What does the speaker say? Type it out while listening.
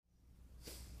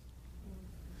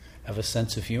have a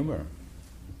sense of humor.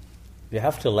 You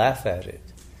have to laugh at it,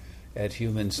 at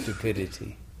human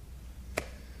stupidity.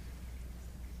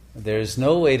 There's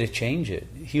no way to change it.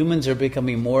 Humans are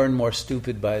becoming more and more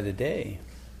stupid by the day.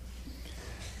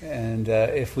 And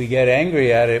if we get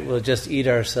angry at it, we'll just eat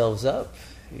ourselves up.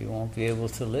 You won't be able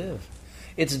to live.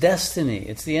 It's destiny.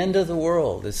 It's the end of the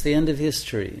world. It's the end of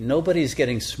history. Nobody's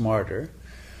getting smarter.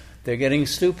 They're getting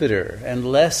stupider and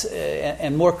less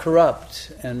and more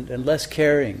corrupt and less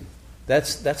caring.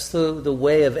 That's the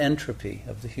way of entropy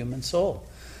of the human soul.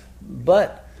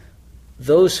 But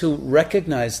those who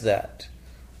recognize that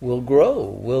will grow,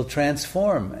 will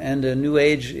transform, and a new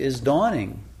age is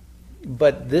dawning.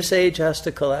 But this age has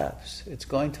to collapse. It's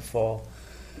going to fall.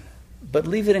 But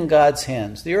leave it in God's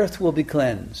hands. The earth will be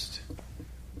cleansed.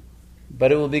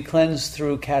 But it will be cleansed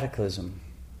through cataclysm.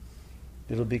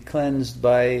 It'll be cleansed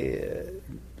by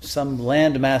some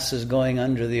land masses going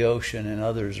under the ocean and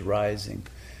others rising.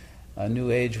 A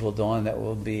new age will dawn that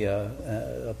will be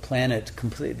a planet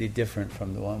completely different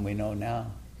from the one we know now.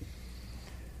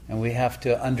 And we have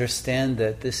to understand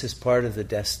that this is part of the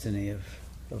destiny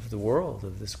of the world,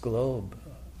 of this globe,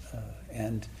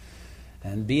 and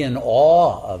be in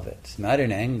awe of it, not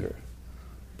in anger,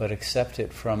 but accept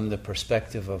it from the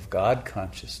perspective of God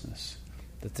consciousness,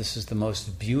 that this is the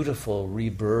most beautiful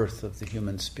rebirth of the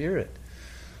human spirit.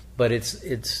 But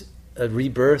it's a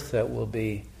rebirth that will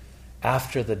be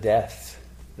after the death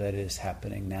that is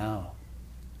happening now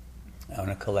on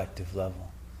a collective level.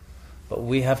 But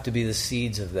we have to be the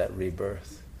seeds of that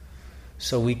rebirth.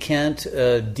 So we can't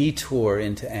detour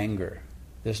into anger.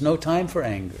 There's no time for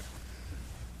anger.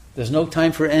 There's no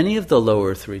time for any of the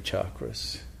lower three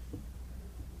chakras,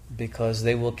 because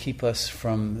they will keep us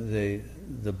from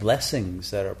the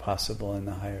blessings that are possible in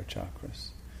the higher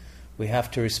chakras. We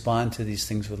have to respond to these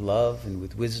things with love and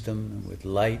with wisdom and with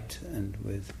light and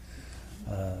with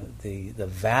the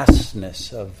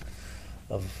vastness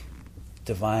of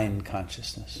divine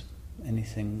consciousness.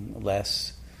 Anything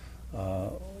less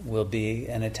will be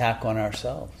an attack on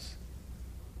ourselves.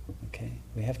 Okay?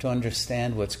 We have to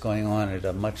understand what's going on at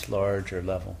a much larger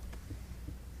level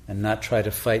and not try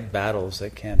to fight battles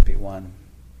that can't be won.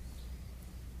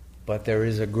 But there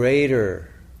is a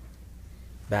greater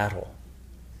battle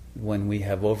when we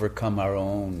have overcome our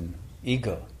own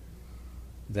ego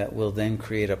that will then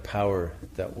create a power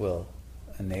that will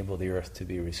enable the earth to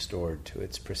be restored to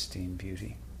its pristine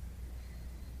beauty.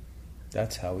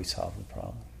 That's how we solve the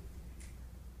problem.